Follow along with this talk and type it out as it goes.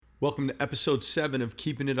Welcome to episode 7 of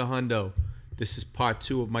Keeping It a Hundo. This is part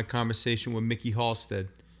 2 of my conversation with Mikkey Halsted.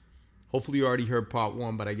 Hopefully you already heard part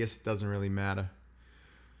 1, but I guess it doesn't really matter.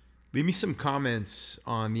 Leave me some comments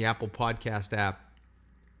on the Apple Podcast app.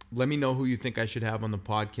 Let me know who you think I should have on the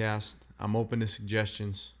podcast. I'm open to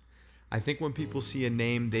suggestions. I think when people see a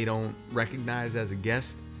name they don't recognize as a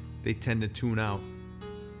guest, they tend to tune out.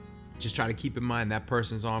 Just try to keep in mind that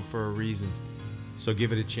person's on for a reason. So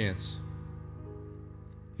give it a chance.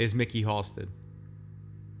 Here's Mikkey Halsted.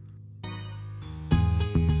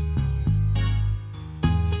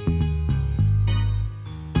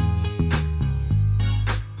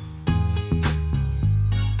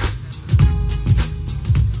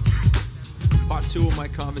 Part 2 of my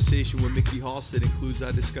conversation with Mikkey Halsted includes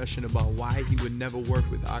our discussion about why he would never work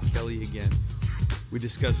with R. Kelly again. We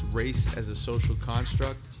discuss race as a social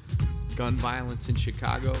construct, gun violence in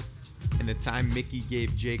Chicago, and the time Mikkey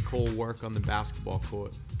gave J. Cole work on the basketball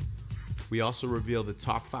court. We also reveal the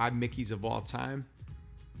top 5 Mickeys of all time,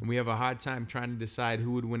 and we have a hard time trying to decide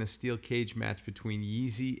who would win a steel cage match between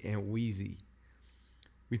Yeezy and Weezy.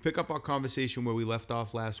 We pick up our conversation where we left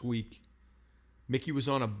off last week. Mikkey was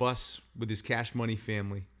on a bus with his Cash Money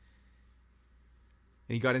family,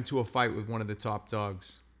 and he got into a fight with one of the top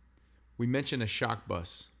dogs. We mentioned a shock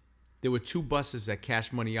bus. There were 2 buses that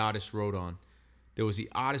Cash Money artists rode on. There was the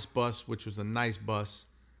artist bus, which was a nice bus,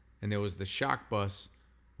 and there was the shock bus,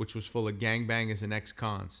 which was full of gangbangers and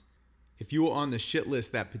ex-cons. If you were on the shit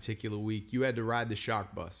list that particular week, you had to ride the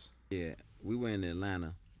shock bus. Yeah, we were in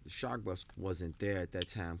Atlanta. The shock bus wasn't there at that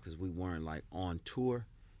time because we weren't like on tour.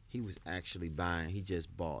 He was actually buying. He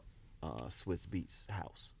just bought Swiss Beats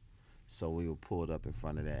house, so we were pulled up in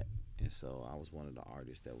front of that, and so I was one of the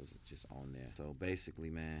artists that was just on there. So basically,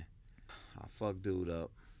 man, I fucked dude up,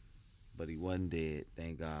 but he wasn't dead,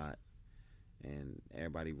 thank God. And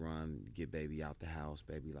everybody run, get baby out the house.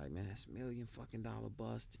 Baby like, man, that's $1 million fucking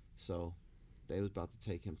bust. So they was about to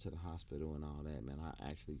take him to the hospital and all that, man. I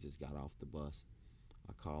actually just got off the bus.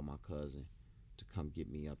 I called my cousin to come get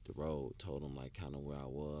me up the road, told him like kind of where I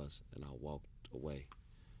was, and I walked away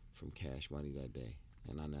from Cash Money that day,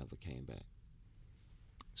 and I never came back.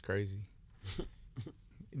 It's crazy.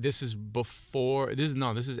 This is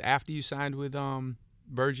after you signed with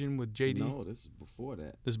Virgin with JD? No, this is before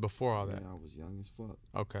that. This is before all that? Yeah, I was young as fuck.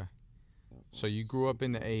 Okay. So you grew up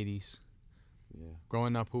in the 80s. Yeah.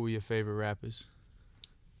 Growing up, who were your favorite rappers?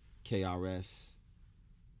 KRS,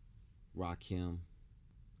 Rakim.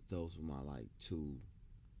 Those were my like 2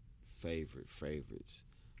 favorites,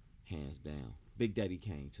 hands down. Big Daddy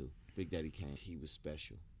Kane too. Big Daddy Kane, he was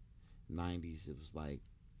special. 90s, it was like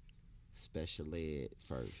Special Ed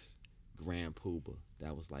first. Grand Pooba,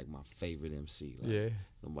 that was like my favorite MC. Like, yeah.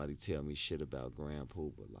 Nobody tell me shit about Grand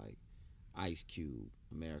Pooba. Like Ice Cube,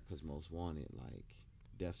 America's Most Wanted, like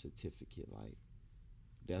Death Certificate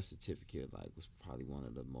was probably one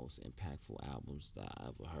of the most impactful albums that I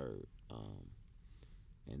ever heard.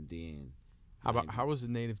 And then how was the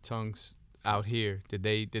Native Tongues out here? Did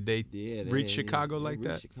they reach Chicago like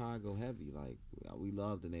that? Chicago heavy. Like we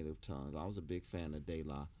loved the Native Tongues. I was a big fan of De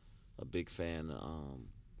La, a big fan of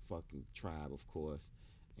fucking Tribe, of course,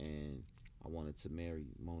 and I wanted to marry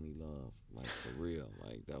Moni Love, like for real.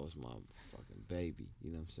 Like that was my fucking baby.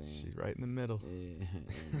 You know what I'm saying? She's right in the middle. Yeah.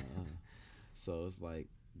 And, so it's like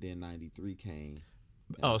then '93 came.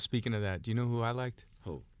 Oh, speaking of that, do you know who I liked?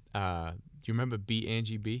 Who? Do you remember B.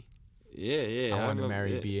 Angie B? Yeah. I wanted to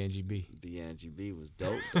marry B. Angie B. B. Angie B was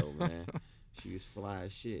dope though, man. She was fly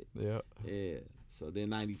as shit. Yeah. Yeah. So then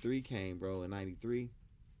 '93 came, bro. In '93,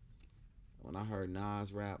 when I heard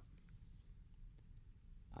Nas rap,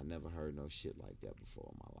 I never heard no shit like that before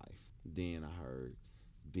in my life. Then I heard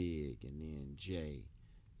Big and then Jay,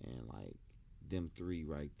 and like them 3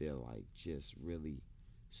 right there, like just really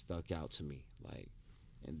stuck out to me. Like,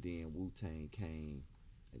 and then Wu-Tang came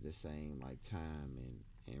at the same like time,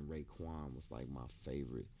 and Raekwon was like my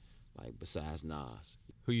favorite, like besides Nas.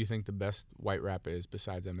 Who you think the best white rapper is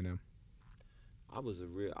besides Eminem?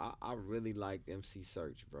 I really liked MC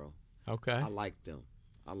Search, bro. Okay. I liked them.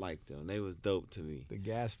 They was dope to me. The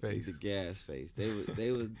Gas Face.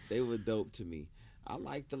 They were dope to me. I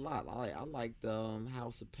liked a lot. I liked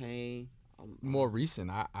House of Pain. More recent,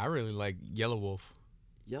 I really like Yellow Wolf.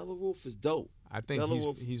 Yellow Wolf is dope. I think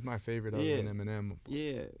he's my favorite other than Eminem.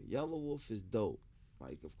 Yeah, Yellow Wolf is dope.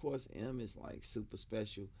 Like, of course, M is like super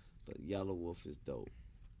special, but Yellow Wolf is dope.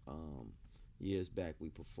 Years back, we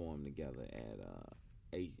performed together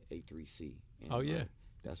at A3C. And, oh yeah,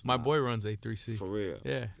 that's my boy runs A3C. For real.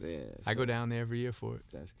 Yeah. Yeah. I go down there every year for it.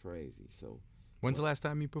 That's crazy. So. When's the last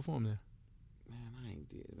time you performed there? Man, I ain't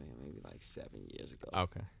did, man. Maybe like 7 years ago.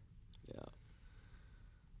 Okay. Yeah.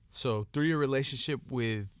 So through your relationship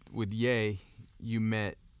with Ye, you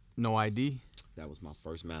met No ID? That was my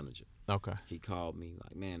first manager. Okay. He called me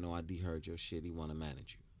like, man, No ID heard your shit. He want to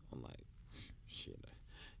manage you. I'm like, shit,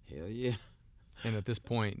 hell yeah. And at this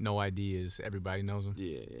point, No ID is everybody knows him?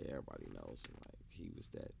 Yeah, everybody knows him. Like,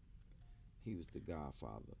 he was the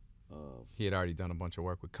godfather of. He had already done a bunch of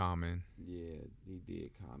work with Common. Yeah, he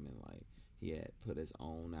did Common. Like, he had put his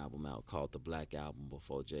own album out called the Black Album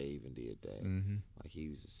before Jay even did that. Mm-hmm. Like,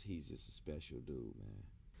 he's just a special dude, man.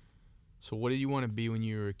 So what did you want to be when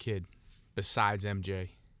you were a kid, besides MJ?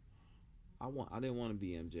 I didn't want to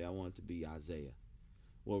be MJ. I wanted to be Isaiah.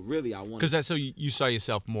 Well, really, I wanted. Because that's so you saw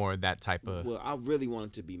yourself more that type of. Well, I really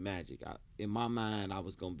wanted to be Magic. In my mind, I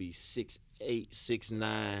was gonna be 6'8",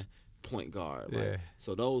 6'9", point guard. Like, Yeah.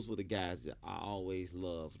 So those were the guys that I always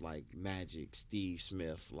loved, like Magic, Steve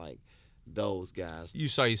Smith, like those guys. You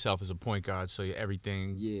saw yourself as a point guard, so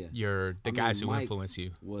everything. Yeah. Guys who Mike influence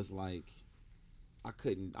you. Was like,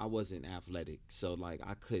 I wasn't athletic, so like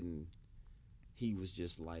I couldn't. He was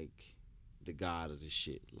just like the god of the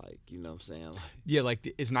shit, like, you know what I'm saying? Like, Yeah,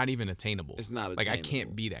 like it's not even attainable. it's not like attainable. I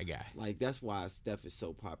can't be that guy. Like, that's why Steph is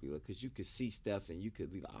so popular, because you could see Steph and you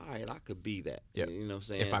could be like, all right, I could be that. Yep. You know what I'm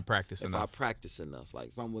saying? If I practice If enough. I practice enough. Like,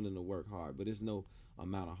 if I'm willing to work hard. But there's no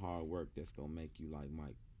amount of hard work that's going to make you like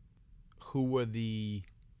Mike. Who were the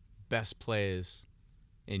best players,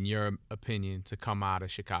 in your opinion, to come out of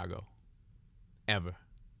Chicago ever?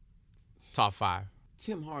 Top 5.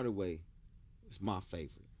 Tim Hardaway is my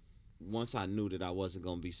favorite. Once I knew that I wasn't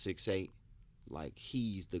going to be 6'8", like,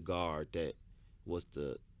 he's the guard that was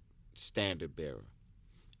the standard bearer.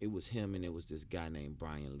 It was him, and it was this guy named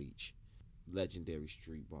Brian Leach. Legendary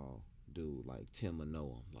street ball dude. Like, Tim would know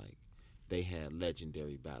him. Like, they had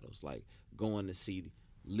legendary battles. Like, going to see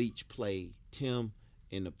Leach play Tim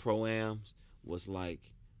in the Pro-Ams was,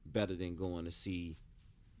 like, better than going to see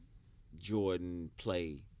Jordan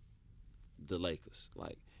play the Lakers.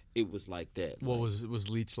 Like, it was like that. What like, was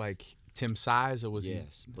Leach like? Tim size, or was he?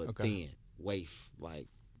 yes, but okay. thin, waif, like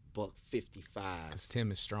 $155. Because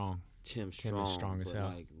Tim is strong. Tim is strong as but hell.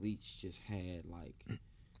 Like, Leach just had, like,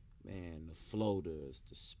 man, the floaters,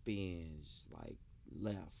 the spins, like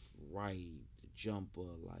left, right, the jumper.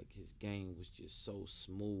 Like, his game was just so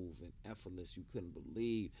smooth and effortless. You couldn't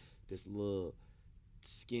believe this little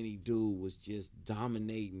skinny dude was just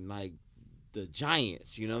dominating, like, the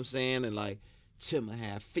Giants. You know what I'm saying? And, like, Tim would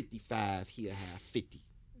have 55, he'll have 50.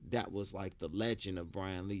 That was like the legend of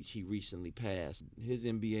Brian Leach. He recently passed. His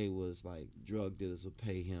NBA was like drug dealers would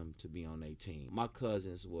pay him to be on their team. My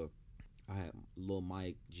cousins were, I had Lil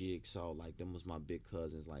Mike, Jigsaw, like them was my big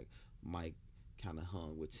cousins. Like, Mike kind of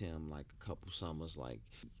hung with Tim like a couple summers. Like,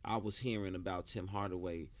 I was hearing about Tim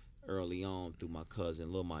Hardaway early on through my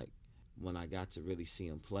cousin Lil Mike. When I got to really see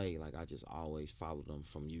him play, like, I just always followed him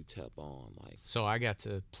from UTEP on. Like, So I got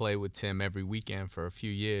to play with Tim every weekend for a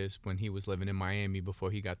few years when he was living in Miami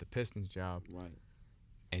before he got the Pistons job. right.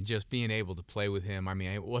 And just being able to play with him, I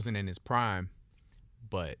mean, it wasn't in his prime,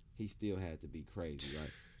 but He still had to be crazy,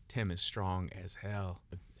 right? Tim is strong as hell.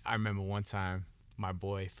 I remember one time my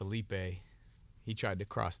boy Felipe, he tried to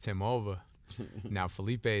cross Tim over. Now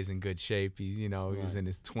Felipe is in good shape. He's, he was in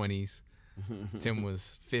his 20s. Tim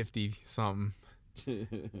was 50-something.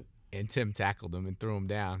 And Tim tackled him and threw him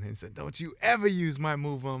down and said, "Don't you ever use my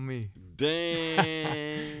move on me."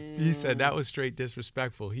 Damn. He said that was straight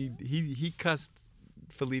disrespectful. He cussed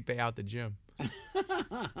Felipe out the gym.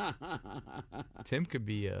 Tim could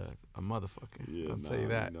be a motherfucker. Yeah, I'll tell you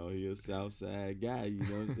that. He a Southside guy, you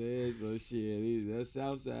know what I'm saying? So shit, that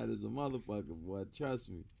Southside is a motherfucker, boy. Trust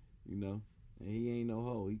me, And he ain't no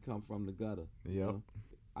hoe. He come from the gutter. You Yep. know?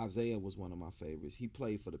 Isaiah was one of my favorites. He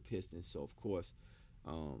played for the Pistons, so of course,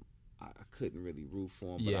 I couldn't really root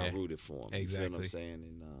for him, but I rooted for him. Exactly. You feel what I'm saying?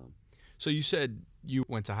 And So you said you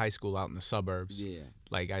went to high school out in the suburbs. yeah.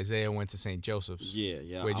 Like Isaiah went to St. Joseph's.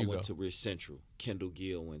 Yeah. Where'd you I went go? to Rich Central. Kendall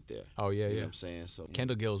Gill went there. Oh, yeah, You know yeah. what I'm saying? So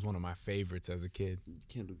Kendall Gill was one of my favorites as a kid.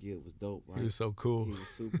 Kendall Gill was dope, right? He was so cool. He was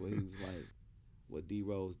super. He was like, what D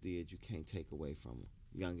Rose did, you can't take away from him.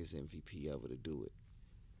 Youngest MVP ever to do it.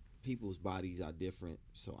 People's bodies are different,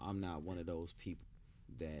 so I'm not one of those people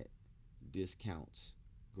that discounts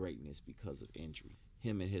greatness because of injury.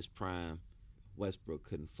 Him in his prime, Westbrook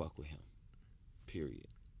couldn't fuck with him. Period.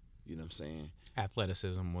 You know what I'm saying?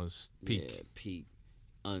 Athleticism was peak. Yeah, peak.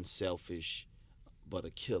 Unselfish, but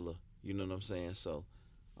a killer. You know what I'm saying? So,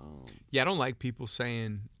 Yeah, I don't like people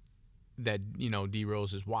saying that, D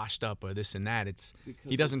Rose is washed up or this and that.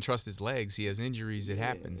 He doesn't trust his legs. He has injuries. It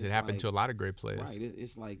happens. It happened to a lot of great players. Right.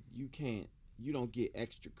 It's like you don't get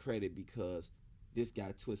extra credit because this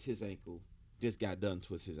guy twists his ankle just got done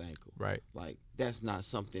twist his ankle. Right. Like, that's not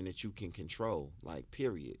something that you can control, like,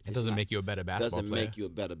 period. It doesn't make you a better basketball player. Doesn't make you a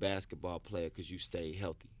better basketball player because you stay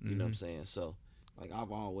healthy. You know what I'm saying? So, like,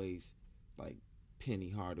 I've always, like, Penny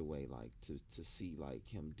Hardaway, like, to see, like,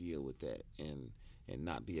 him deal with that and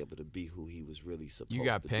not be able to be who he was really supposed to be. You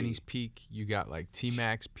got Penny's peak. You got, like,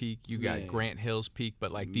 T-Mac's peak. You got Grant Hill's peak.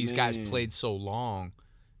 But, like, these guys played so long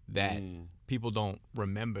that people don't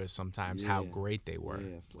remember sometimes how great they were.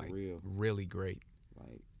 Yeah, for like, real. Really great.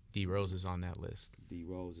 Like, D Rose is on that list. D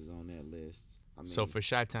Rose is on that list. I mean, so for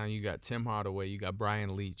Chi-Town, you got Tim Hardaway, you got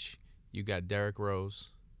Brian Leach, you got Derrick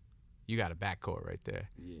Rose. You got a backcourt right there.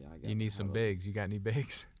 Yeah, I got. You need some bigs. You got any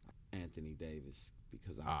bigs? Anthony Davis,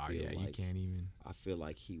 because I feel like you can't even. I feel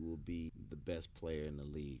like he will be the best player in the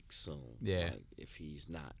league soon. Yeah. Like, if he's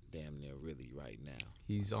not damn near really right now.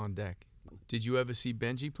 He's on deck. Did you ever see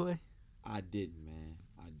Benji play? I didn't, man.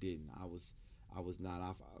 I didn't. I was not.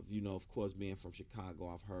 Of course, being from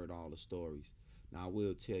Chicago, I've heard all the stories. Now, I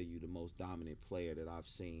will tell you the most dominant player that I've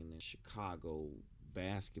seen in Chicago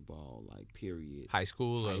basketball, like, period. High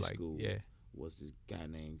school, was this guy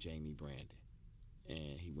named Jamie Brandon.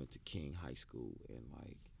 And he went to King High School. And,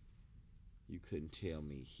 like, you couldn't tell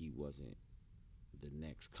me he wasn't the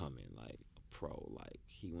next coming, like, a pro. Like,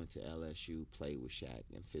 he went to LSU, played with Shaq,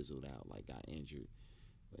 and fizzled out, like, got injured.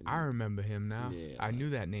 I remember him now. Yeah, I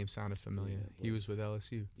knew that name sounded familiar. Yeah, he was with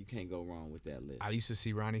LSU. You can't go wrong with that list. I used to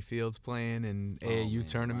see Ronnie Fields playing in AAU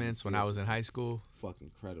tournaments when I was in high school. Fucking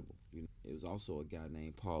incredible. It was also a guy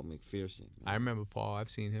named Paul McPherson. Man. I remember Paul. I've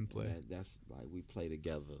seen him play. That's like, we play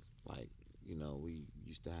together. Like, we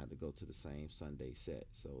used to have to go to the same Sunday set.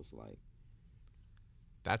 So it's like,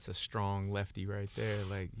 that's a strong lefty right there.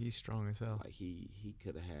 Like, he's strong as hell. Like, he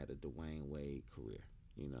could have had a Dwayne Wade career,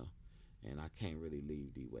 And I can't really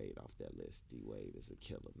leave D Wade off that list. D Wade is a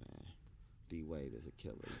killer, man. D Wade is a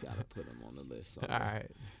killer. You gotta put him on the list somewhere. All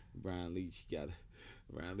right. Brian Leach,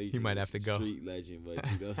 he might have to go. Street legend, but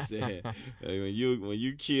you know what I'm saying. When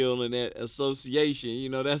you kill in that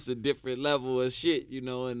association, that's a different level of shit,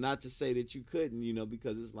 And not to say that you couldn't,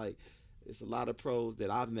 because it's like, it's a lot of pros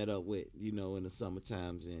that I've met up with, in the summer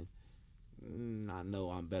times, and I know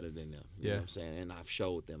I'm better than them. You know what I'm saying? And I've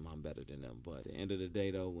showed them I'm better than them. But at the end of the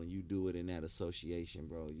day, though, when you do it in that association,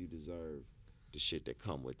 bro, you deserve the shit that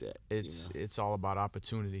come with that. It's all about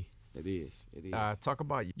opportunity. It is. Talk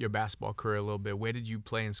about your basketball career a little bit. Where did you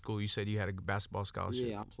play in school? You said you had a basketball scholarship.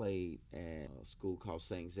 Yeah, I played at a school called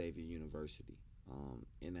St. Xavier University,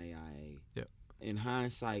 NAIA. Yep. In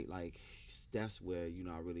hindsight, like, that's where,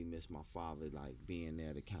 I really miss my father, like, being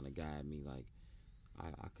there to kind of guide me. Like,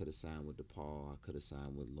 I could have signed with DePaul. I could have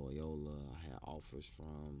signed with Loyola. I had offers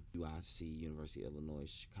from UIC, University of Illinois,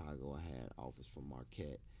 Chicago. I had offers from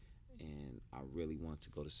Marquette. And I really wanted to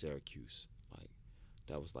go to Syracuse. Like,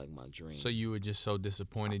 that was, like, my dream. So you were just so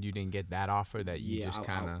disappointed you didn't get that offer that you just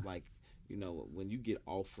kind of... like, when you get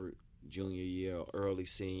offered junior year or early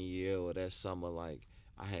senior year or that summer, like,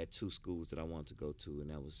 I had two schools that I wanted to go to, and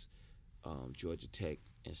that was Georgia Tech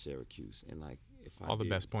and Syracuse. And, like, all the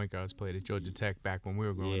best point guards played at Georgia Tech back when we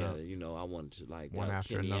were growing up. Yeah, I wanted to, like, one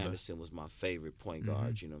after Kenny another. Anderson was my favorite point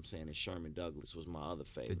guard, you know what I'm saying? And Sherman Douglas was my other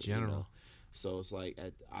favorite. The general. So it's like,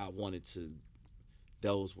 I wanted to,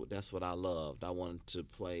 that's what I loved. I wanted to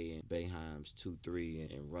play in Boeheim's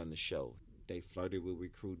 2-3 and run the show. They flirted with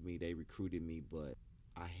recruiting me. They recruited me, but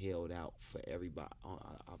I held out for everybody.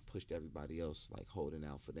 I pushed everybody else, like, holding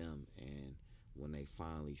out for them. And when they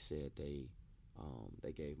finally said they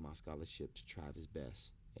gave my scholarship to Travis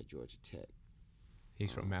Best at Georgia Tech.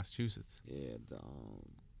 He's from Massachusetts. Yeah,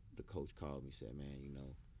 the coach called me, said, man,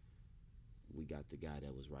 we got the guy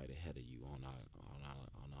that was right ahead of you on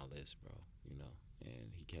our list, bro.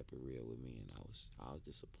 And he kept it real with me, and I was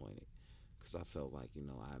disappointed because I felt like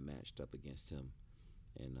I matched up against him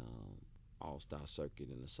in All-Star circuit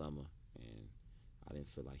in the summer, and I didn't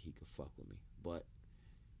feel like he could fuck with me. But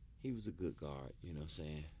he was a good guard, you know what I'm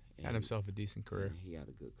saying. And had himself a decent career. He had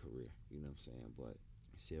a good career, you know what I'm saying. But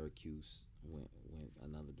Syracuse went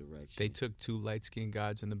another direction. They took two light-skinned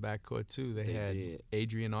guards in the backcourt too. They had did.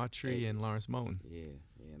 Adrian Autry and Lawrence Moten. Yeah,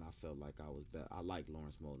 and I felt like I was better. I liked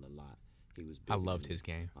Lawrence Moten a lot. He was. I loved his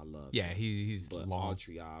game. I loved. Yeah, him. he's but long.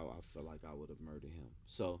 Autry, I felt like I would have murdered him.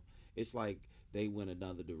 So it's like they went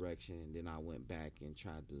another direction, and then I went back and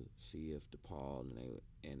tried to see if DePaul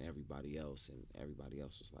and everybody else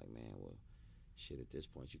was like, man, well, shit, at this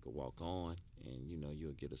point you could walk on and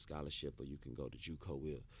you'll get a scholarship, or you can go to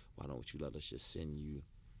JUCO. Why don't you let us just send you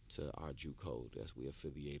to our JUCO that's we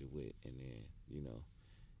affiliated with, and then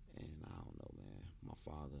and I don't know, man, my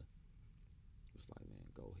father was like, man,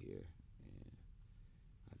 go here, and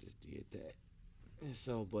I just did that. And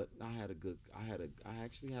so, but I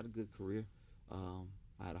actually had a good career.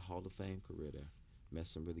 I had a Hall of Fame career there. Met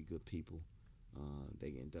some really good people.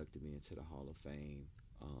 They inducted me into the Hall of Fame.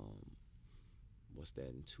 What's that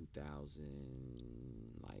in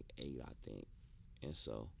 2008, I think. And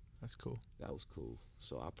so That's cool. that was cool.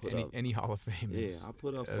 So I put Any Hall of Fame is I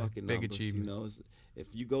put up a fucking big numbers. achievement. You know,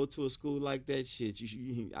 if you go to a school like that, shit,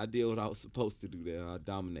 I did what I was supposed to do there. I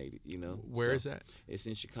dominated. You know. Where is that? It's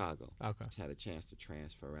in Chicago. Okay. Just had a chance to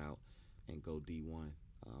transfer out and go D1.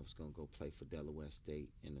 I was gonna go play for Delaware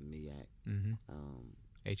State in the MEAC. Mm-hmm. Um,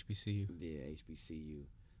 HBCU. yeah, HBCU.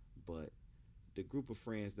 But the group of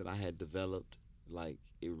friends that I had developed, like,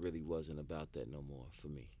 it really wasn't about that no more for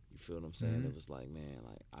me. You feel what I'm saying? Mm-hmm. It was like, man,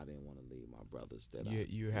 like, I didn't want to leave my brothers.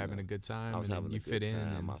 You were having a good time. I was and having you a good fit in.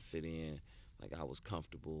 time. And I fit in. Like, I was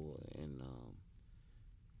comfortable, and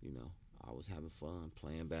you know, I was having fun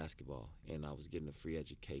playing basketball, and I was getting a free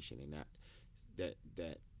education, and that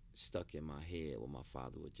stuck in my head when my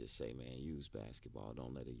father would just say, man, use basketball,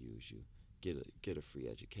 don't let it use you. Get a free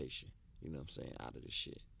education, you know what I'm saying, out of this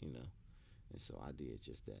shit, you know. And so I did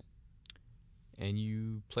just that. And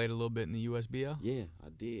you played a little bit in the USBL? Yeah, I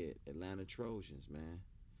did. Atlanta Trojans, man.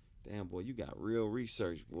 Damn, boy, you got real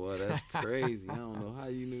research, boy. That's crazy. I don't know how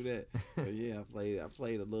you knew that. But yeah, I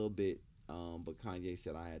played a little bit. But Kanye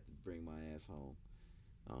said I had to bring my ass home.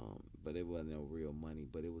 But it wasn't no real money,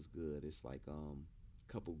 but it was good. It's like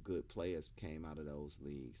a couple good players came out of those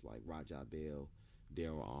leagues, like Rajah Bell,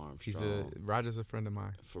 Daryl Armstrong. Roger's a friend of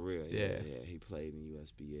mine. For real, yeah. He played in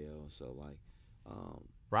USBL, so like.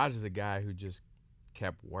 Roger's a guy who just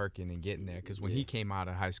kept working and getting there, because when he came out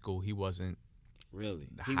of high school, he wasn't really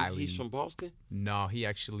highly. He's from Boston? No,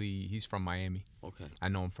 he's from Miami. Okay. I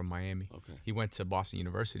know him from Miami. Okay. He went to Boston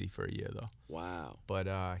University for a year though. Wow. But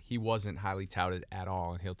he wasn't highly touted at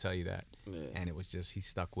all, and he'll tell you that. Yeah. And it was just he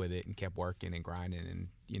stuck with it and kept working and grinding, and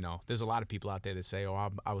you know, there's a lot of people out there that say, "Oh,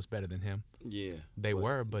 I was better than him." Yeah. They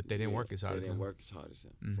were, but they didn't work as hard as him. They didn't work as hard as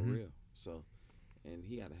him, for real. So, and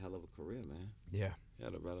he had a hell of a career, man. Yeah. He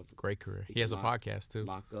had a great career. He has a podcast too.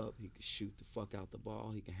 Lock up. He could shoot the fuck out the ball.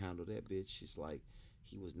 He can handle that bitch. It's like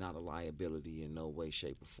he was not a liability in no way,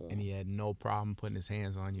 shape, or form. And he had no problem putting his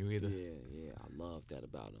hands on you either. Yeah. I love that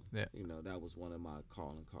about him. Yeah. You know, that was one of my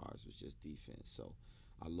calling cards, was just defense. So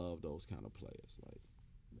I love those kind of players. Like,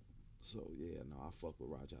 so yeah, no, I fuck with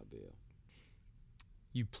Rajah Bell.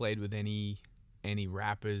 You played with any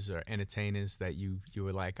rappers or entertainers that you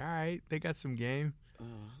were like, all right, they got some game?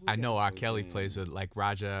 I know R. Kelly plays with, like,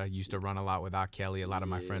 Raja used to run a lot with R. Kelly. A lot of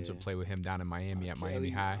my friends would play with him down in Miami at Miami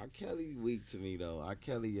High. R. Kelly weak to me though. R.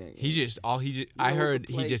 Kelly ain't. I heard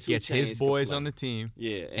he just gets his boys on the team.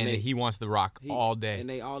 Yeah, and then he wants to rock all day. And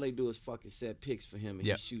all they do is fucking set picks for him, and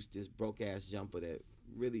he shoots this broke ass jumper that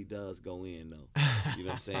really does go in though. You know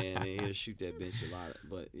what I'm saying? And he'll shoot that bench a lot.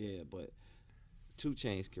 But 2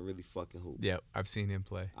 Chainz can really fucking hoop. Yep, I've seen him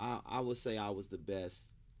play. I would say I was the best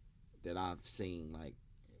that I've seen, like,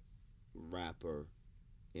 rapper,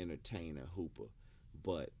 entertainer, hooper.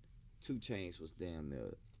 But 2 Chainz was damn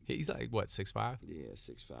near. He's like what, 6'5"? Yeah,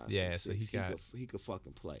 6'5". Yeah, 6'6". so he could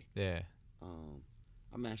fucking play. Yeah.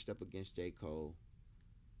 I matched up against J. Cole.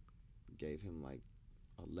 Gave him like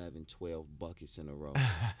 11, 12 buckets in a row. You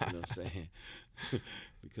know what I'm saying?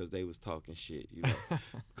 Because they was talking shit, you know.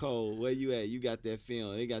 Cole, where you at? You got that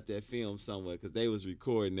film. They got that film somewhere, because they was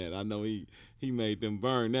recording that. I know he made them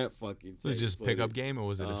burn that fucking Was it just pickup game, or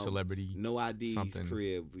was it a celebrity? No ID's something?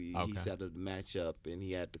 crib. He set up the matchup, and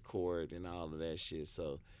he had the court and all of that shit.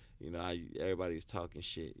 So, you know, everybody's talking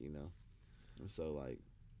shit, you know. And so, like,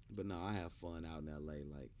 but no, I have fun out in LA.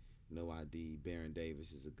 Like, No ID, Baron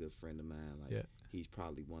Davis is a good friend of mine. Like, he's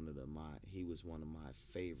probably he was one of my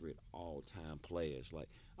favorite all-time players. Like,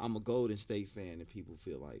 I'm a Golden State fan, and people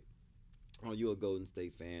feel like, oh, you're a Golden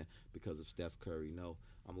State fan because of Steph Curry. No,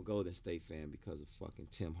 I'm a Golden State fan because of fucking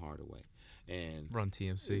Tim Hardaway and Run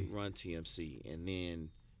TMC, and then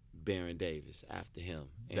Baron Davis after him.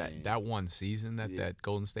 That one season that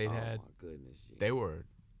Golden State had. Oh my goodness, they were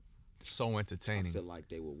so entertaining. I feel like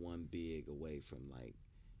they were one big away from, like,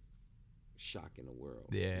 shocking the world.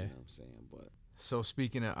 Yeah. You know what I'm saying? But so,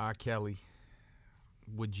 speaking of R. Kelly,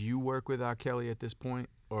 would you work with R. Kelly at this point,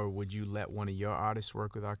 or would you let one of your artists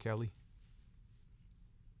work with R. Kelly?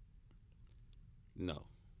 No.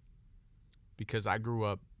 Because I grew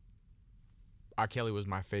up, R. Kelly was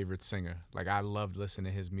my favorite singer. Like, I loved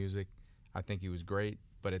listening to his music. I think he was great.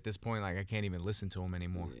 But at this point, like, I can't even listen to him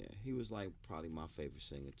anymore. Yeah, he was, like, probably my favorite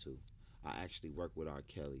singer too. I actually worked with R.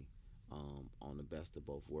 Kelly on the Best of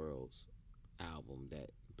Both Worlds album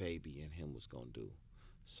that Baby and him was gonna do.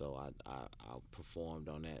 So I performed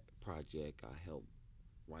on that project. I helped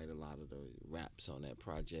write a lot of the raps on that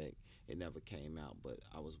project. It never came out, but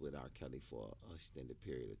I was with R. Kelly for an extended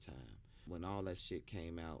period of time. When all that shit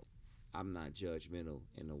came out, I'm not judgmental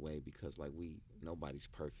in a way because like nobody's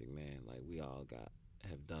perfect, man. Like we all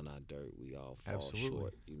have done our dirt. We all fall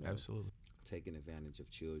short, you know. Absolutely. Taking advantage of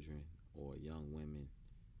children or young women,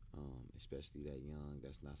 especially that young,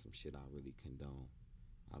 that's not some shit I really condone.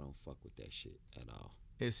 I don't fuck with that shit at all.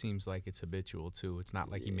 It seems like it's habitual too. It's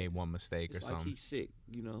not like he made one mistake it's or like something. He's sick,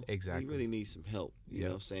 you know. Exactly. He really needs some help. You know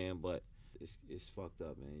what I'm saying? But it's fucked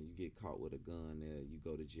up, man. You get caught with a gun there, you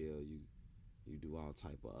go to jail, you do all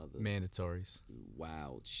type of other mandatories,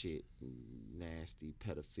 wild shit, nasty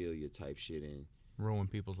pedophilia type shit, and ruin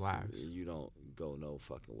people's lives. You don't go no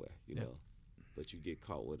fucking where, you know. But you get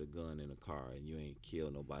caught with a gun in a car and you ain't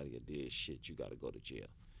killed nobody or did shit, you gotta go to jail.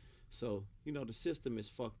 So you know the system is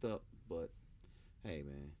fucked up, but hey,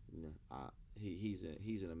 man, you know, he's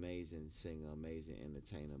an amazing singer, amazing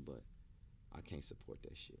entertainer, but I can't support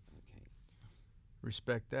that shit. I can't.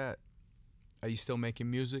 Respect that. Are you still making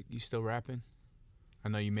music? You still rapping? I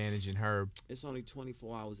know you managing Herb. It's only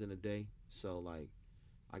 24 hours in a day, so like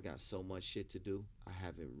I got so much shit to do. I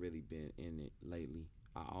haven't really been in it lately.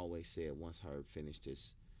 I always said once Herb finished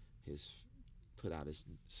his put out his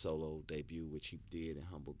solo debut, which he did in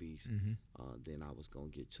Humble Beast, then I was gonna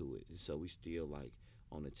get to it. And so we still like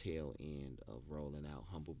on the tail end of rolling out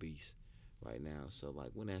Humble Beast right now. So like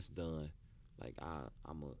when that's done, like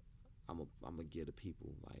I'm a get the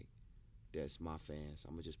people like that's my fans.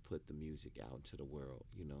 I'm gonna just put the music out into the world,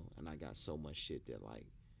 you know. And I got so much shit that like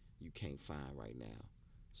you can't find right now.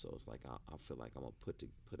 So it's like I feel like I'm gonna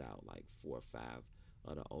put out like 4 or 5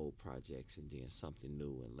 of the old projects and then something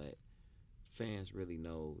new and let fans really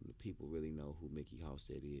know, the people really know who Mikkey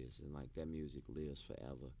Halsted is, and like that music lives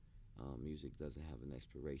forever. Music doesn't have an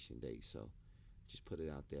expiration date, so just put it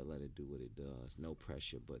out there, let it do what it does. No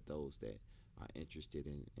pressure, but those that are interested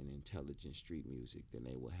in intelligent street music, then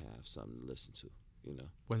they will have something to listen to, you know.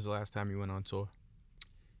 When's the last time you went on tour?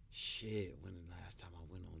 Shit, when the last time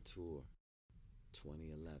I went on tour?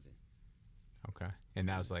 2011. Okay, and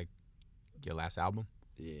that was like your last album?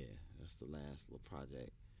 Yeah, that's the last little project.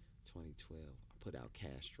 2012. I put out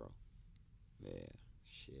Castro. Yeah,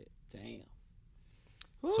 shit, damn.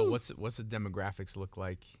 So what's the demographics look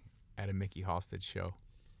like at a Mikkey Halsted show?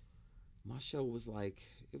 My show was like,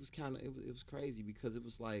 it was crazy because it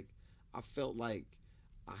was like I felt like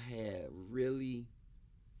I had really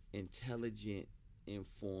intelligent,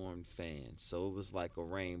 informed fans. So it was like a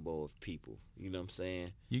rainbow of people. You know what I'm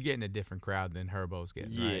saying? You getting a different crowd than Herbo's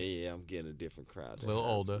getting, yeah, right? Yeah, I'm getting a different crowd. A little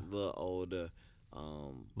older. A little older. A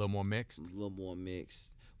little more mixed. A little more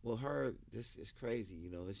mixed. Well, this is crazy.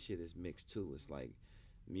 You know, this shit is mixed too. It's like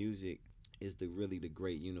music is really the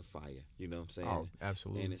great unifier. You know what I'm saying? Oh,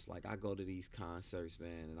 absolutely. And it's like I go to these concerts,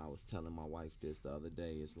 man, and I was telling my wife this the other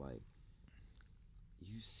day. It's like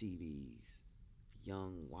you see these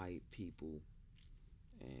young white people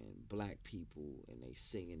and black people, and they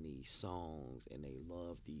singing these songs, and they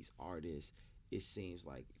love these artists. It seems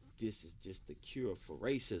like this is just the cure for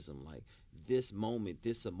racism. Like this moment,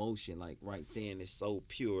 this emotion, like right then, is so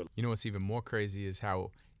pure. You know what's even more crazy is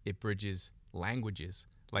how it bridges languages.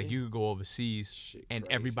 Like you could go overseas and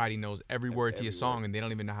crazy. Everybody knows every word to your song, and they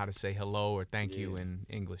don't even know how to say hello or thank you in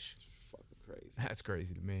English. It's fucking crazy. That's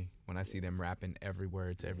crazy to me when I see them rapping every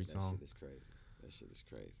word to every song. That shit is crazy. That shit is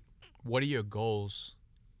crazy. What are your goals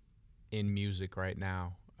in music right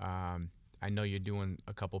now? I know you're doing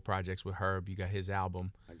a couple projects with Herb. You got his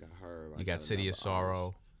album. I got Herb. You got City of Sorrow.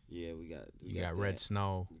 Artist. Yeah, we got Red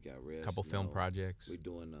Snow. We got Red couple Snow. Film projects. We're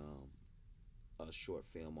doing a short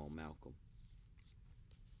film on Malcolm.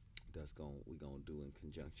 We're gonna do in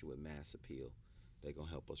conjunction with Mass Appeal. They're gonna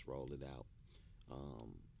help us roll it out.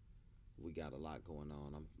 We got a lot going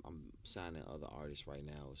on. I'm signing other artists right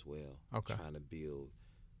now as well. Okay. Trying to build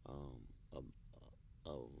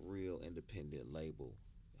a real independent label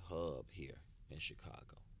hub here in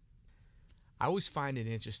Chicago. I always find it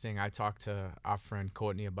interesting. I talked to our friend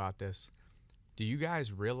Courtney about this. Do you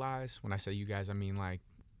guys realize, when I say you guys, I mean like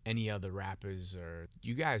any other rappers, or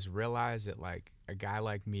you guys realize that like a guy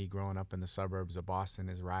like me growing up in the suburbs of Boston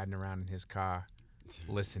is riding around in his car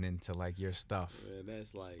listening to like your stuff? Man,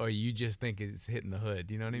 that's like, or you just think it's hitting the hood,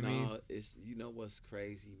 you know what I mean? No, it's, you know what's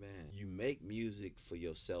crazy, man? You make music for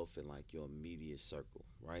yourself in like your immediate circle,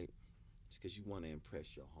 right? It's because you want to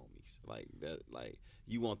impress your homies, like that. Like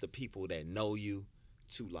you want the people that know you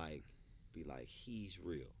to like be like, he's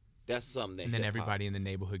real. That's something that. And then everybody in the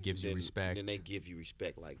neighborhood gives you respect. Then they give you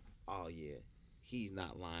respect, like, oh yeah, he's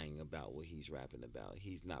not lying about what he's rapping about.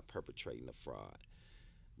 He's not perpetrating a fraud.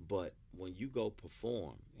 But when you go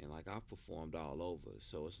perform, and like I've performed all over,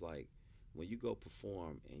 so it's like when you go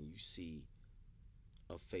perform and you see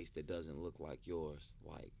a face that doesn't look like yours,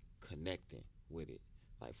 like connecting with it,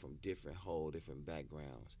 like from different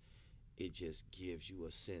backgrounds, it just gives you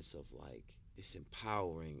a sense of like it's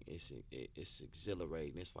empowering, it's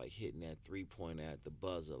exhilarating. It's like hitting that 3 pointer at the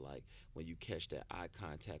buzzer, like when you catch that eye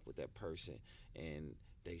contact with that person and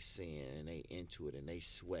they seeing and they into it and they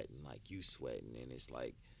sweating like you sweating, and it's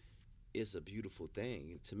like it's a beautiful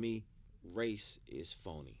thing. To me, race is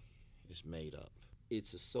phony. It's made up.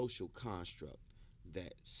 It's a social construct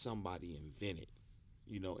that somebody invented,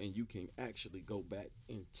 and you can actually go back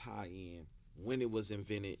and tie in when it was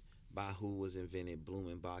invented, by who was invented.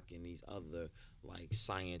 Blumenbach and these other like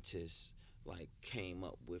scientists like came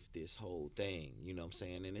up with this whole thing, you know what I'm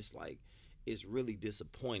saying? And it's like it's really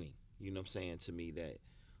disappointing, you know what I'm saying, to me that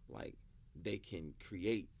like they can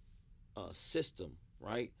create a system,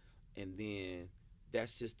 right? And then that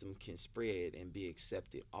system can spread and be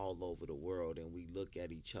accepted all over the world, and we look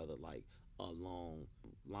at each other like along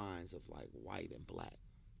lines of like white and black.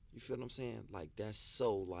 You feel what I'm saying? Like that's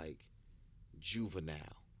so like juvenile.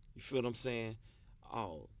 You feel what I'm saying?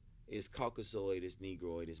 Oh, it's Caucasoid, it's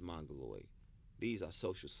Negroid, it's Mongoloid. These are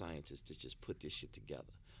social scientists that just put this shit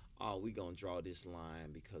together. Oh, we gonna draw this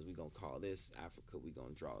line because we gonna call this Africa. We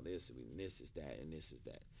gonna draw this. And this is that, and this is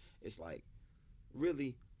that. It's like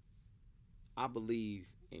really, I believe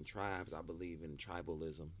in tribes. I believe in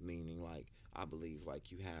tribalism, meaning like I believe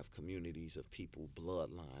like you have communities of people,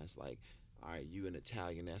 bloodlines. Like, all right, you an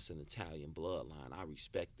Italian, that's an Italian bloodline. I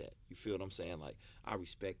respect that. You feel what I'm saying? Like, I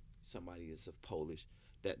respect somebody that's of Polish,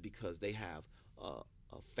 that because they have a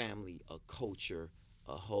family, a culture,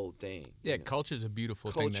 a whole thing. Yeah, culture is a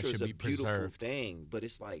beautiful thing that should be preserved. Culture is a beautiful thing, but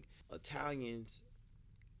it's like Italians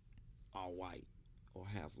are white or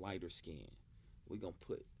have lighter skin. We're going to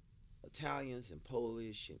put Italians and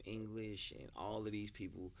Polish and English and all of these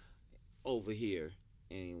people over here,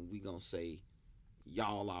 and we going to say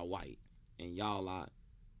y'all are white and y'all are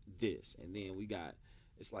this. And then we got,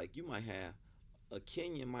 it's like you might have a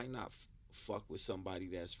Kenyan might not fuck with somebody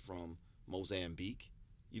that's from Mozambique,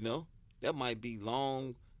 that might be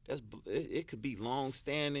long. It could be long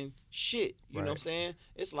standing shit. You know what I'm saying?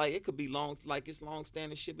 It's like it could be long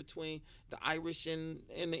standing shit between the Irish and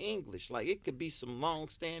the English. Like it could be some long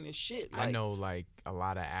standing shit. Like, I know like a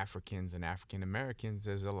lot of Africans and African Americans,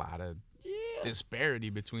 there's a lot of disparity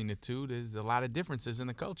between the two. There's a lot of differences in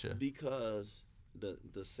the culture. Because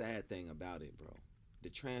the sad thing about it, bro, the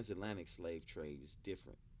transatlantic slave trade is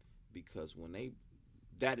different, because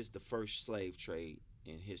that is the first slave trade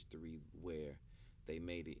in history where they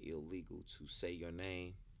made it illegal to say your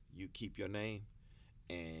name, you keep your name,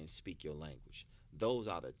 and speak your language. Those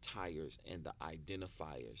are the tires and the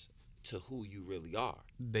identifiers to who you really are.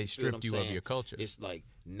 They stripped you of your culture. It's like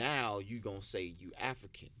now you gonna say you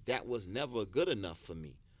African. That was never good enough for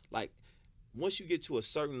me. Like once you get to a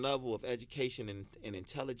certain level of education and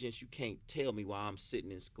intelligence, you can't tell me while I'm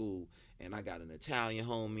sitting in school and I got an Italian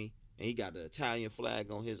homie and he got the Italian flag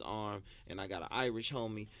on his arm, and I got an Irish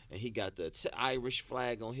homie and he got the Irish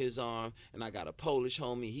flag on his arm, and I got a Polish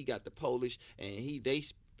homie, he got the Polish, and they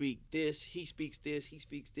speak this, he speaks this, he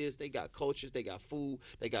speaks this. They got cultures, they got food,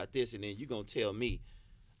 they got this, and then you gonna tell me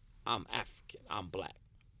I'm African, I'm black.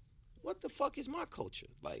 What the fuck is my culture?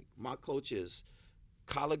 Like my culture is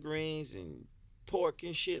collard greens and pork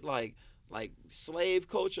and shit, like slave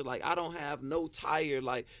culture. Like I don't have no tire.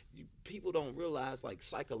 Like people don't realize like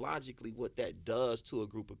psychologically what that does to a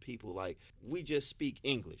group of people. Like we just speak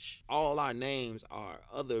English. All our names are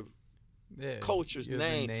other cultures'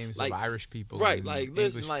 names like of Irish people, right? Like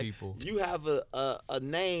listen, English like people. You have a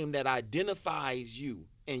name that identifies you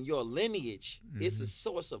and your lineage. Mm-hmm. It's a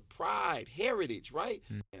source of pride, heritage, right?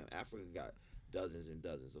 Mm-hmm. And Africa got dozens and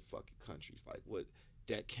dozens of fucking countries. Like what?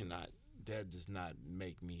 That does not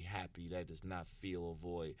make me happy. That does not fill a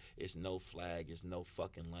void. It's no flag. It's no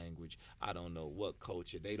fucking language. I don't know what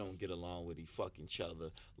culture. They don't get along with each other.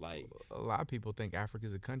 Like a lot of people think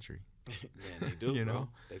Africa's a country. Man, they do, bro.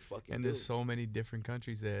 They fucking and do. There's so many different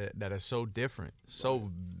countries that are so different.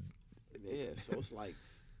 So yeah, so it's like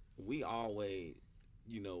we always,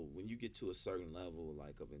 when you get to a certain level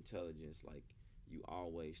like of intelligence, like you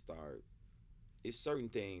always start. It's certain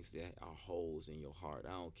things that are holes in your heart.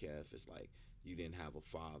 I don't care if it's like you didn't have a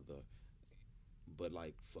father, but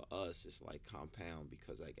like for us, it's like compound,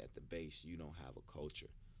 because like at the base, you don't have a culture,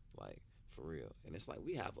 like for real. And it's like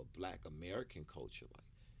we have a Black American culture, like,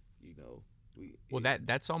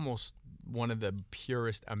 that's almost one of the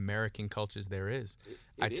purest American cultures there is.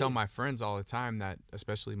 I tell my friends all the time that,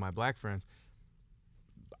 especially my black friends,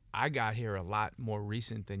 I got here a lot more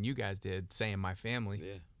recent than you guys did, saying my family.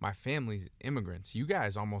 Yeah. My family's immigrants. You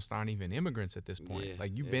guys almost aren't even immigrants at this point. Yeah,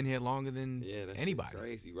 Like, you've yeah. been here longer than Yeah, that shit anybody.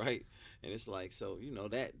 crazy, right? And it's like, so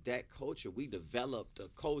that culture, we developed a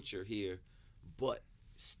culture here, but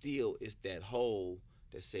still it's that hole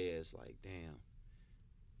that says like, damn,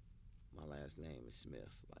 my last name is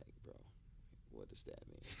Smith. Like, bro, what does that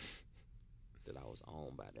mean? That I was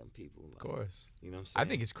owned by them people. Like, Of course. you know what I'm I saying?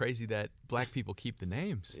 think it's crazy that black people keep the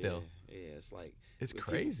name still. Yeah, it's like It's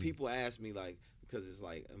people- crazy. People ask me like, because it's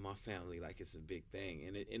like in my family, like it's a big thing,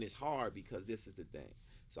 and it's hard because this is the thing.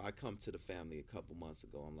 So I come to the family a couple months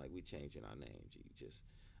ago. I'm like, we changing our name, G.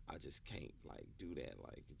 I just can't like do that.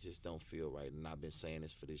 Like, it just don't feel right. And I've been saying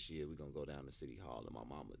this for this year. We're gonna go down to City Hall, and my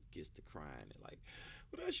mama gets to crying and like,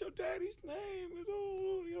 well, that's your daddy's name. And,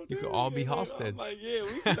 oh, your You could daddy. all be And I'm Halsteds. like, yeah,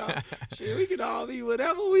 we can all, shit, we can all be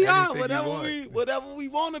whatever we are, Anything you whatever we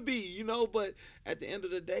want to be, But at the end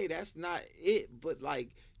of the day, that's not it. But like,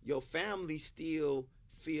 your family still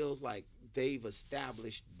feels like they've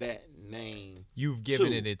established that name. You've given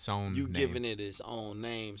too. it its own You've name. given it its own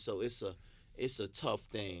name, so it's a tough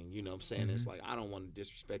thing. You know what I'm saying? It's like, I don't want to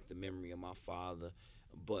disrespect the memory of my father,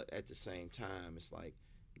 but at the same time, it's like,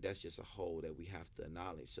 that's just a hole that we have to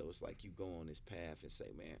acknowledge. So it's like, you go on this path and say,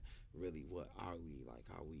 man, really, what are we? Like,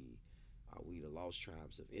 are we the lost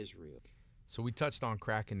tribes of Israel? So we touched on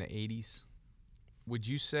crack in the 80s. Would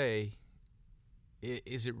you say,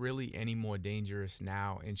 is it really any more dangerous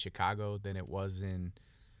now in Chicago than it was in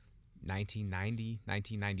 1990,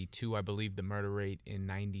 1992? I believe the murder rate in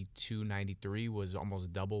 92, 93 was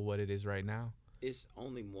almost double what it is right now. It's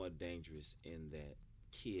only more dangerous in that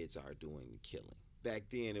kids are doing the killing. Back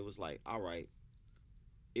then, it was like, all right,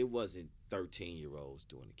 it wasn't 13-year-olds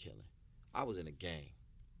doing the killing. I was in a gang.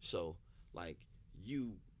 So, like,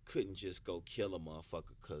 you couldn't just go kill a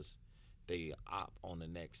motherfucker because they op on the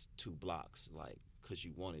next 2 blocks, like, because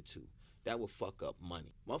you wanted to. That would fuck up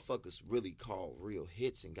money. Motherfuckers really called real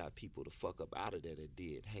hits and got people to fuck up out of there that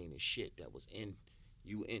did heinous shit that was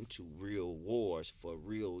into real wars for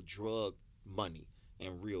real drug money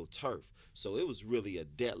and real turf. So it was really a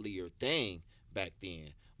deadlier thing back then.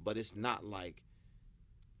 But it's not like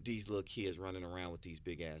these little kids running around with these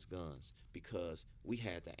big ass guns, because we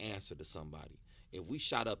had to answer to somebody. If we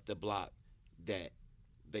shot up the block that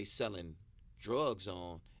they selling drugs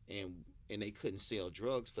on, and they couldn't sell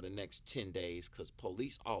drugs for the next 10 days because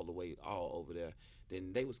police all over there,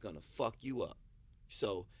 then they was gonna fuck you up.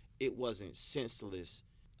 So it wasn't senseless.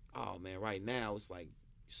 Oh man, right now it's like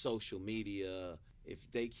social media. If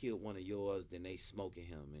they killed one of yours, then they smoking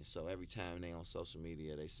him, and so every time they on social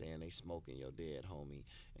media, they saying they smoking your dead homie,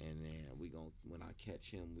 and then when I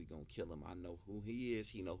catch him, we gonna kill him. I know who he is,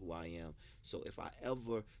 he know who I am. So if I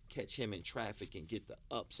ever catch him in traffic and get the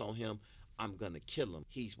ups on him, I'm gonna kill him.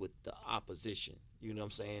 He's with the opposition. You know what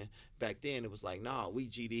I'm saying? Back then it was like, nah, we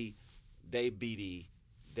GD, they BD,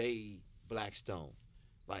 they Blackstone.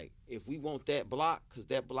 Like, if we want that block, because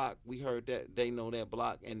that block, we heard that they know that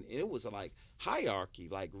block, and it was like hierarchy,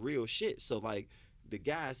 like real shit. So like, the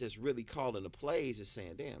guys that's really calling the plays is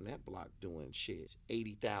saying, damn, that block doing shit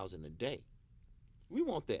 80,000 a day. We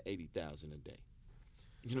want that 80,000 a day.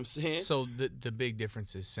 You know what I'm saying? So the big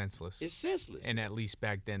difference is senseless. It's senseless. And at least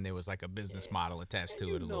back then there was like a business model attached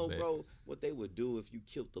to it a little bit. Bro, what they would do if you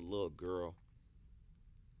killed the little girl,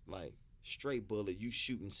 like, straight bullet, you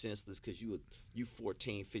shooting senseless because you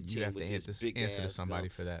 14, 15 You have with to this big answer to ass somebody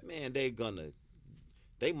gun. for that. Man,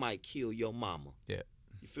 they might kill your mama. Yeah.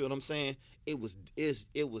 You feel what I'm saying? It was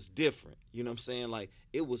different. You know what I'm saying? Like,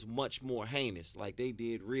 it was much more heinous. Like, they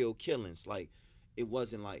did real killings. Like, it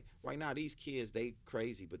wasn't like, right now these kids, they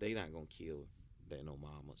crazy, but they not gonna kill their no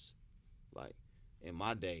mamas. Like, in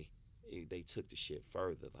my day, they took the shit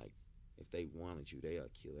further. Like, if they wanted you, they'll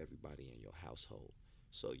kill everybody in your household.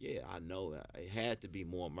 So yeah, I know it had to be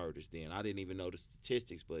more murders then. I didn't even know the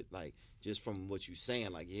statistics, but like, just from what you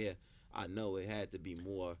saying, like, yeah, I know it had to be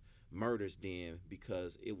more murders then,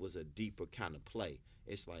 because it was a deeper kind of play.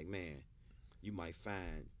 It's like, man, you might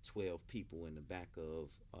find 12 people in the back of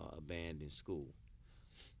abandoned school,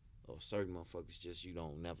 or certain motherfuckers just you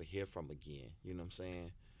don't never hear from again. You know what I'm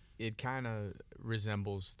saying? It kind of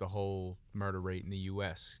resembles the whole murder rate in the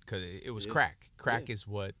U.S. because it was crack. Crack is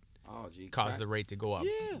what caused the rate to go up.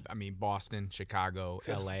 Yeah. I mean, Boston, Chicago,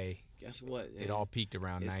 L.A. Guess what? It all peaked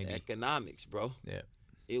around it's 90. Economics, bro. Yeah.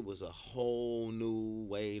 It was a whole new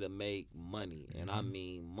way to make money. And I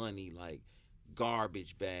mean money like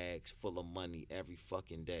garbage bags full of money every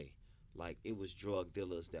fucking day. Like, it was drug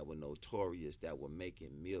dealers that were notorious that were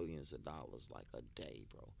making millions of dollars like a day,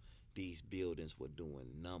 bro. these buildings were doing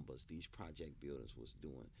numbers. These project buildings was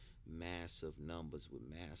doing massive numbers with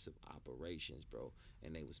massive operations, bro.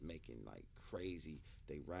 And they was making like crazy.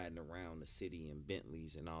 They riding around the city in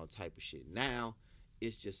Bentleys and all type of shit. Now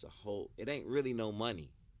it's just a whole. It ain't really no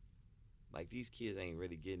money. Like these kids ain't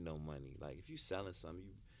really getting no money. Like if you selling something,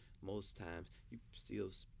 you most times you still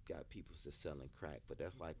got people that's selling crack, but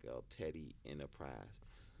that's like a petty enterprise.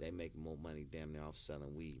 They make more money damn near off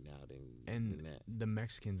selling weed now than that. The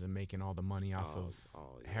Mexicans are making all the money off of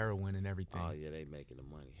yeah. heroin and everything. Oh yeah, they making the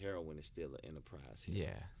money. Heroin is still an enterprise here.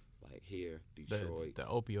 Yeah. Like here, Detroit. The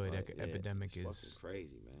opioid epidemic is is fucking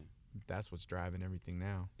crazy, man. That's what's driving everything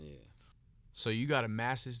now. Yeah. So you got a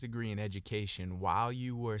master's degree in education while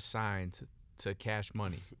you were assigned to Cash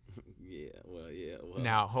Money. Yeah. Well.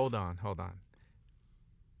 Now hold on.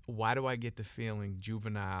 Why do I get the feeling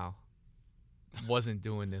Juvenile wasn't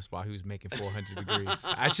doing this while he was making 400 degrees?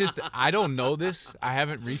 I don't know this. I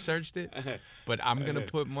haven't researched it, but I'm gonna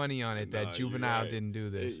put money on it that Juvenile didn't do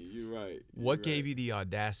this. You're right. What gave you the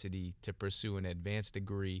audacity to pursue an advanced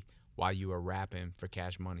degree while you were rapping for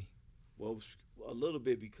Cash Money? Well, a little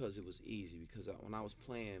bit because it was easy. Because when I was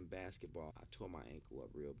playing basketball, I tore my ankle up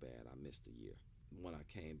real bad. I missed a year. When I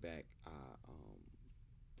came back, I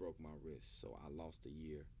broke my wrist, so I lost a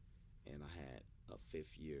year, and I had a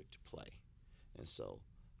 5th year to play. And so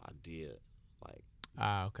I did like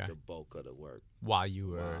the bulk of the work while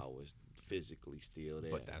I was physically still there.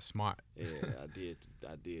 But that's smart. Yeah, I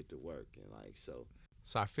did the work, and like so.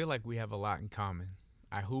 So I feel like we have a lot in common.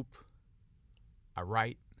 I hoop. I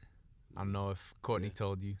write. I don't know if Courtney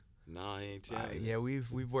told you. No, I ain't telling you. Yeah,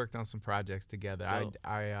 we've worked on some projects together. Dope.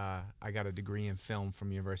 I got a degree in film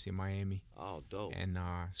from University of Miami. Oh, dope. And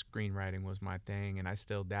screenwriting was my thing, and I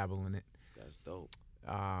still dabble in it. That's dope.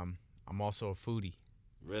 I'm also a foodie.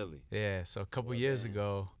 Really? Yeah. So a couple years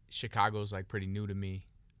ago, Chicago's like pretty new to me.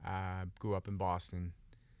 I grew up in Boston.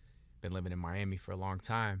 Been living in Miami for a long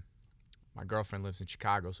time. My girlfriend lives in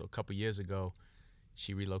Chicago, so a couple years ago,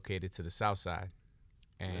 she relocated to the South Side,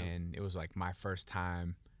 and it was like my first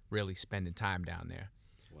time really spending time down there.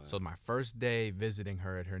 Wow. So my first day visiting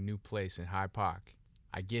her at her new place in Hyde Park,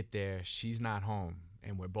 I get there, she's not home,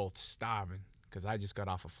 and we're both starving because I just got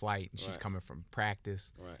off a flight and she's coming from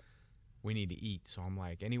practice. Right. We need to eat. So I'm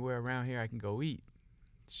like, anywhere around here I can go eat.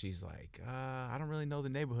 She's like, I don't really know the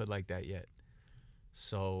neighborhood like that yet.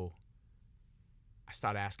 So I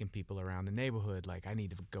started asking people around the neighborhood, like, I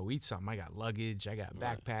need to go eat something. I got luggage, I got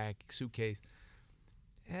backpack, suitcase.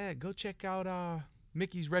 Yeah, go check out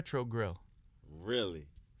Mickey's Retro Grill. Really?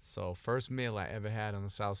 So first meal I ever had on the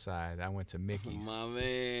South Side, I went to Mickey's. My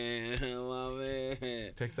man.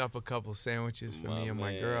 Picked up a couple sandwiches for me and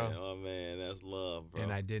my girl. My man, that's love, bro.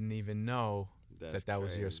 And I didn't even know that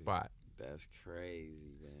was your spot. That's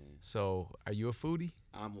crazy, man. So, are you a foodie?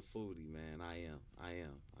 I'm a foodie, man. I am.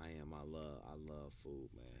 I love food,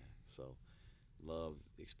 man. So, love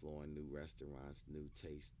exploring new restaurants, new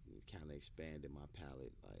tastes, kind of expanding my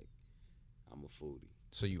palate. Like, I'm a foodie.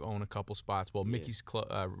 So you own a couple spots. Well, Mickey's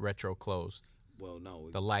Retro closed. Well, no.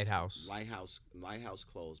 The Lighthouse. Lighthouse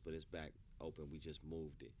closed, but it's back open. We just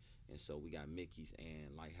moved it, and so we got Mickey's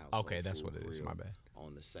and Lighthouse. Okay, that's what it is. My bad.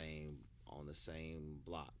 On the same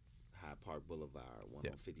block, Hyde Park Boulevard. One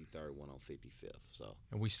on 53rd, one on 55th. So.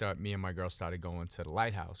 And me and my girl started going to the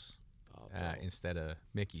Lighthouse instead of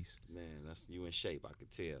Mickey's. Man, that's you in shape. I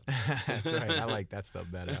could tell. That's right. I like that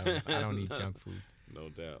stuff better. I don't eat junk food. No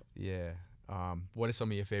doubt. Yeah. What are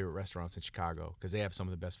some of your favorite restaurants in Chicago? Because they have some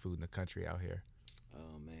of the best food in the country out here.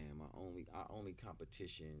 Oh man, our only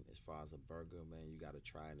competition as far as a burger, man, you got to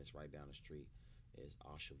try, and it's right down the street, is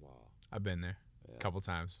Au Cheval. I've been there a couple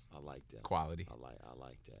times. I like them. Quality. I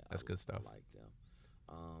like that. That's good stuff. I like them.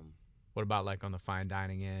 What about like on the fine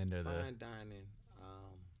dining end or fine dining?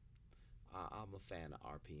 I'm a fan of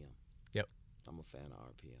RPM. Yep. I'm a fan of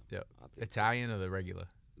RPM. Yep. Italian or the regular?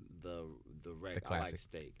 The classic. I like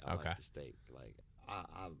steak. I like the steak. Like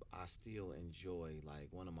I still enjoy, like,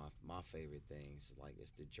 one of my favorite things, like,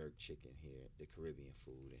 it's the jerk chicken here, the Caribbean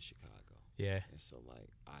food in Chicago. Yeah. And so, like,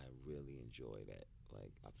 I really enjoy that.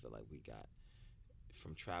 Like, I feel like we got,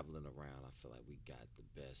 from traveling around, I feel like we got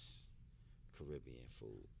the best Caribbean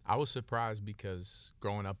food. I was surprised because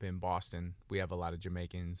growing up in Boston, we have a lot of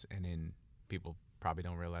Jamaicans, and then people probably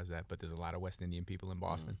don't realize that, but there's a lot of West Indian people in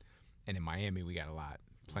Boston. And in Miami, we got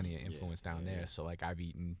plenty of influence down there. So, like, I've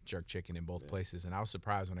eaten jerk chicken in both places, and I was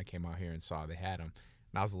surprised when I came out here and saw they had them.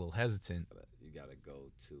 And I was a little hesitant. You got to go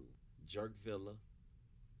to Jerk Villa,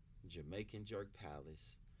 Jamaican Jerk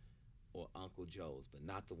Palace, or Uncle Joe's, but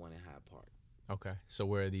not the one in Hyde Park. Okay. So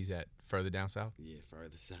where are these at? Further down south? Yeah,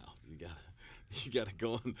 further south. You gotta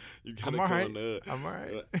go in, you gotta I'm go all right. in the hood. I'm all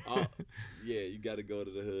right. Yeah, you gotta go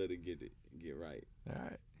to the hood and get right. All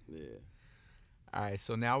right. Yeah. All right,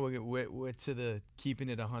 so now we're to the keeping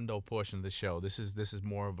it a hundo portion of the show. This is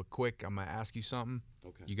more of a quick. I'm gonna ask you something.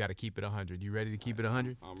 Okay. You got to keep it 100. You ready to keep it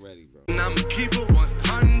 100? I'm ready, bro. And I'ma keep it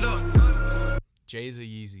 100. J's or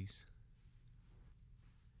Yeezys?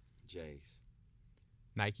 J's.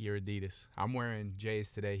 Nike or Adidas? I'm wearing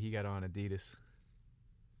J's today. He got on Adidas.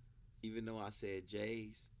 Even though I said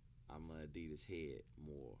J's, I'm an Adidas head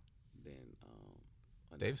more than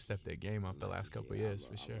a They've Nike. stepped their game up the Nike last couple of head. years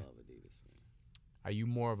for sure. I love Adidas, man. Are you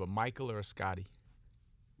more of a Michael or a Scotty?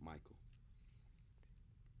 Michael.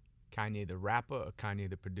 Kanye the rapper or Kanye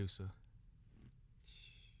the producer?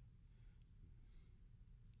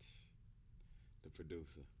 The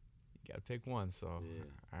producer. You got to pick one, so. Yeah.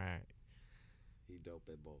 All right. He dope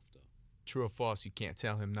at both, though. True or false, you can't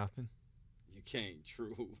tell him nothing? You can't.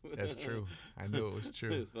 True. That's true. I knew it was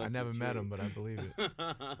true. I never met him, but I believe it.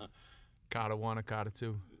 Carter 1 or Carter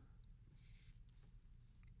 2?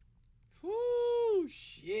 Whoo,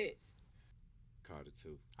 shit. Carter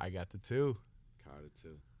 2. I got the 2. Carter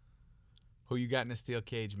 2. Who you got in a steel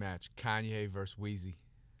cage match? Kanye versus Weezy.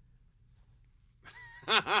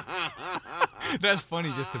 That's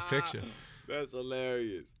funny, just a picture. That's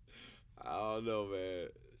hilarious. I don't know, man.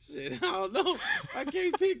 Shit, I don't know. I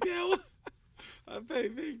can't pick that one. I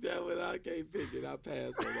can't pick that one. I can't pick it. I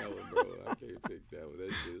pass on that one, bro. I can't pick that one.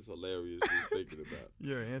 That shit is hilarious just thinking about.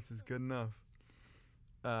 Your answer's good enough.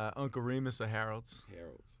 Uncle Remus or Harold's?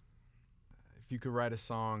 Harold's. If you could write a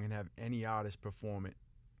song and have any artist perform it,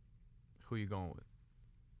 who you going with?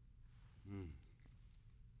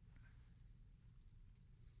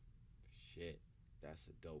 Shit, that's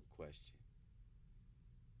a dope question.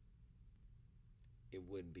 It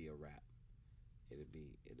wouldn't be a rap. It'd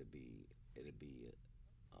be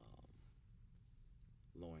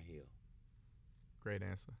Lauryn Hill. Great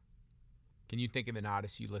answer. Can you think of an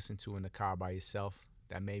artist you listen to in the car by yourself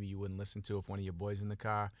that maybe you wouldn't listen to if one of your boys in the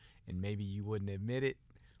car, and maybe you wouldn't admit it,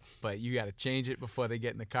 but you got to change it before they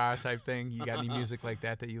get in the car type thing? You got any music like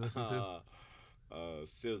that you listen to?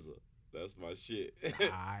 SZA. That's my shit.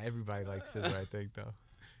 Everybody likes SZA, I think, though.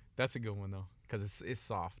 That's a good one, though, because it's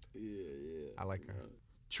soft. Yeah. I like her.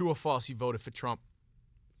 True or false, you voted for Trump?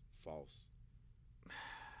 False.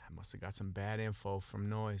 I must have got some bad info from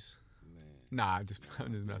Noise. Man. Nah, I'm just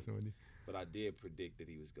messing with you. But I did predict that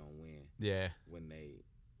he was gonna win. Yeah. When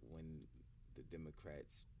the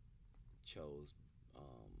Democrats chose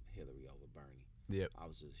Hillary over Bernie. Yep. I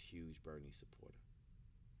was a huge Bernie supporter.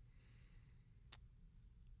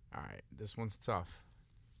 All right, this one's tough.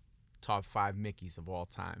 Top 5 Mickeys of all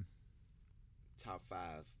time. Top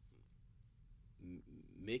 5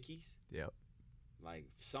 Mickeys? Yep. Like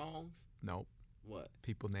songs? Nope. What?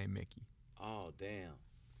 People named Mickey. Oh, damn.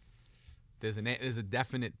 There's a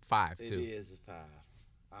definite 5 too. It is a 5.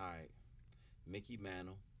 All right. Mickey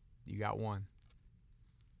Mantle. You got 1.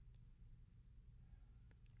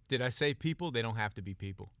 Did I say people? They don't have to be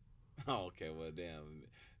people. Oh, okay. Well, damn.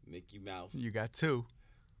 Mickey Mouse. You got 2.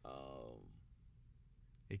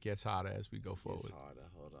 It gets harder as we go forward. It's harder.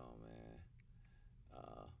 Hold on, man.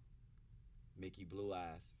 Mickey Blue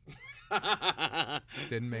Eyes.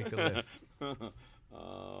 Didn't make the list.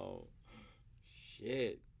 Oh,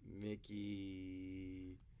 shit.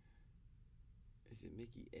 Mickey. Is it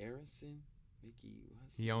Mickey Arison? Mickey.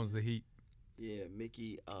 He owns the Heat. Yeah,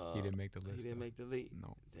 Mickey. He didn't make the list. He didn't make the league?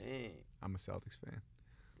 No. Dang. I'm a Celtics fan.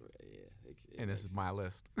 Yeah. And this is my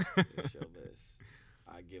list. It's your list.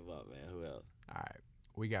 I give up, man. Who else? All right.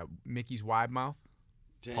 We got Mickey's Wide Mouth.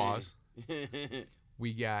 Dang. Pause.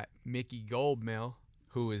 We got Mickey Goldmill,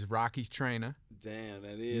 who is Rocky's trainer. Damn,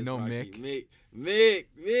 that is. You know Rocky. Mick. Mick.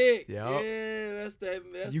 Yep. Yeah, that's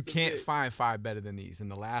that. You can't find 5 better than these. And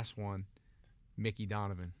the last one, Mickey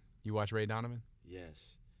Donovan. You watch Ray Donovan?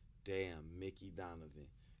 Yes. Damn, Mickey Donovan.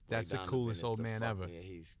 That's the coolest old man ever. Yeah,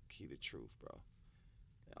 he's the truth, bro.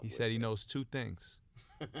 He said he knows 2 things.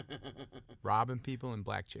 Robbing people and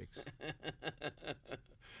black chicks.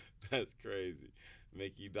 That's crazy.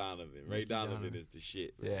 Mickey Donovan. Ray Donovan is the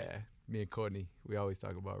shit, bro. Yeah. Me and Courtney, we always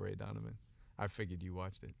talk about Ray Donovan. I figured you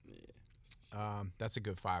watched it. Yeah. That's a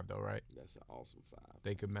good 5, though, right? That's an awesome 5.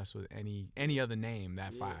 They could mess with any other name.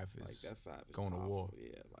 That 5 is, like that 5 is going powerful. to war.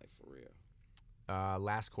 Yeah, like for real.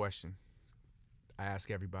 Last question. I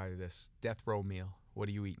ask everybody this. Death row meal. What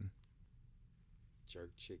are you eating?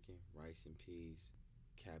 Jerk chicken, rice and peas,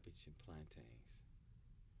 cabbage and plantains.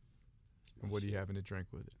 And what are you having to drink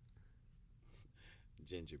with it?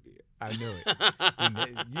 ginger beer. I knew it.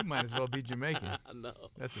 And you might as well be Jamaican. I know.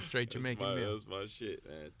 That's a straight Jamaican meal. That's my shit,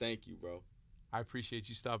 man. Thank you, bro. I appreciate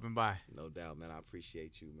you stopping by. No doubt, man. I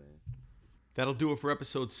appreciate you, man. That'll do it for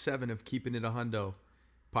episode 7 of Keeping It a Hundo,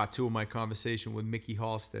 part 2 of my conversation with Mikkey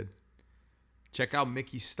Halsted. Check out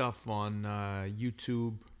Mickey's stuff on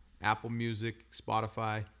YouTube, Apple Music,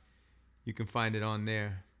 Spotify. You can find it on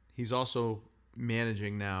there. He's also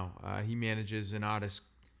managing now. He manages an artist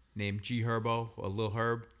named G Herbo, or Lil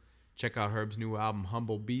Herb. Check out Herb's new album,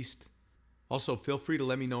 Humble Beast. Also, feel free to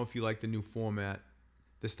let me know if you like the new format.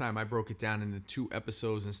 This time I broke it down into 2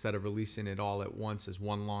 episodes instead of releasing it all at once as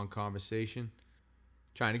one long conversation.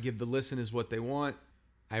 Trying to give the listeners what they want.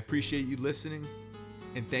 I appreciate you listening.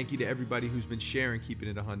 And thank you to everybody who's been sharing Keeping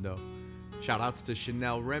It a Hundo. Shout outs to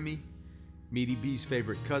Chanel Remy, Meaty B's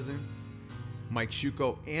favorite cousin, Mike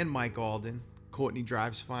Shuko and Mike Alden, Courtney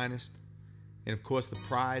Drive's finest, and of course the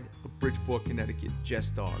pride of Bridgeport, Connecticut,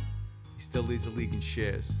 Jess Dog. He still leads the league in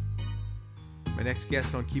shares. My next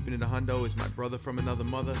guest on Keeping It a Hundo is my brother from another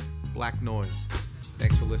mother, Black Noise.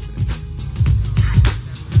 Thanks for listening.